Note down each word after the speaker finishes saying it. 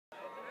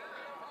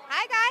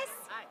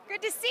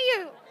Good to see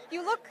you.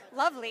 You look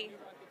lovely.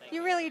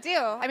 You really do.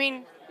 I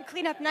mean, you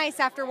clean up nice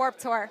after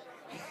Warped Tour.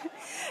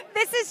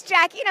 This is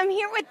Jackie, and I'm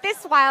here with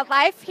This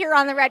Wildlife here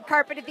on the red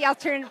carpet at the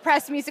Alternative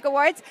Press Music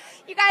Awards.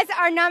 You guys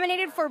are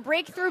nominated for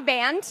Breakthrough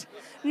Band.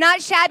 Not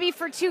shabby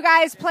for two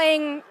guys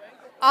playing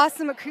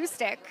awesome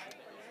acoustic.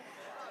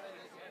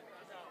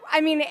 I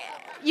mean,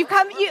 you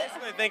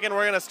Basically thinking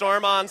we're going to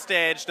storm on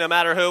stage no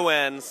matter who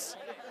wins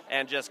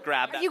and just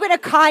grab that. You going to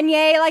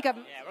Kanye like a...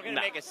 Yeah, we're going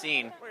to make a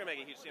scene. We're going to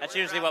make a huge scene. That's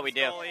usually what we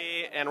do.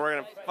 And we're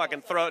going to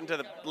fucking throw it into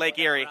the Lake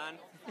Erie.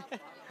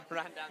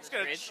 Run down Just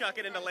going to chuck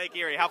it into Lake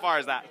Erie. How far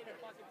is that?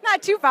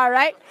 Not too far,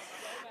 right?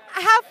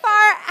 How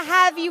far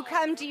have you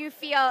come, do you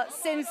feel,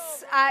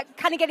 since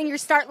kind of getting your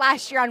start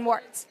last year on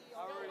Warped?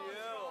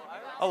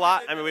 A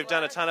lot. I mean, we've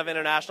done a ton of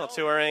international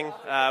touring.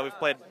 We've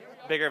played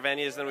bigger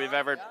venues than we've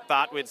ever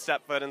thought we'd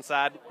step foot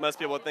inside. Most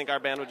people would think our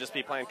band would just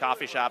be playing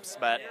coffee shops,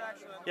 but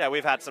yeah,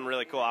 we've had some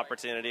really cool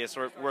opportunities.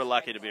 We're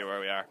lucky to be where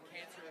we are.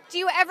 Do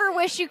you ever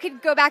wish you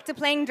could go back to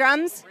playing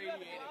drums?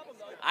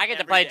 I get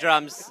to play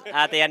drums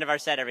at the end of our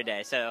set every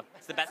day, so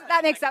it's the best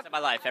That makes up of my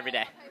life every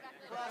day.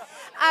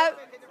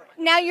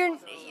 Now you're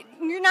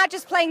not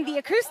just playing the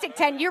acoustic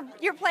tent.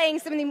 You're playing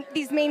some of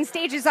these main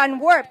stages on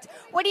Warped.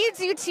 What do you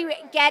do to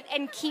get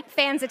and keep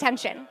fans'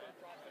 attention?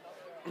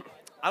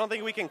 I don't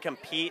think we can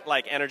compete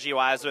like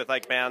energy-wise with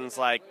like bands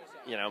like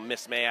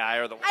Miss May I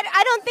or the.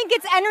 I don't think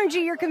it's energy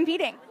you're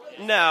competing.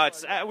 No,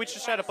 it's we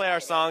just try to play our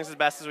songs as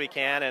best as we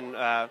can,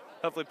 and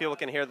hopefully people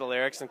can hear the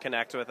lyrics and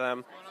connect with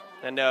them,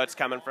 and know it's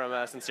coming from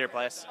a sincere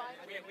place.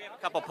 We have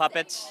a couple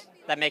puppets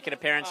that make an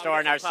appearance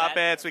during our set.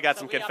 Puppets, we got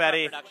some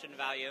confetti. Production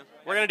value.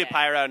 We're gonna do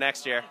pyro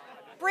next year.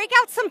 Break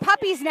out some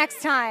puppies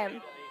next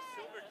time.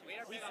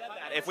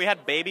 If we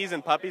had babies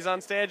and puppies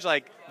on stage,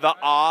 like the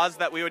ahs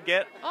that we would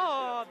get,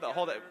 the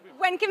whole day.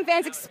 When can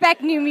fans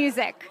expect new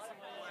music?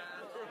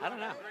 I don't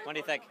know. What do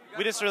you think?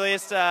 We just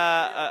released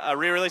a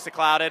re-release of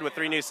Clouded with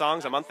 3 new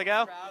songs a month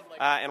ago,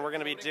 and we're going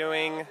to be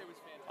doing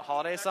a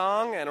holiday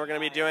song, and we're going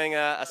to be doing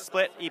a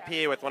split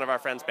EP with one of our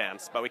friends'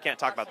 bands, but we can't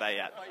talk about that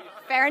yet.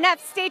 Fair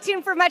enough. Stay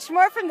tuned for much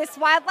more from This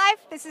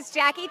Wildlife. This is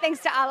Jackie. Thanks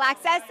to All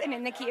Access and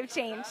In the Key of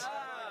Change.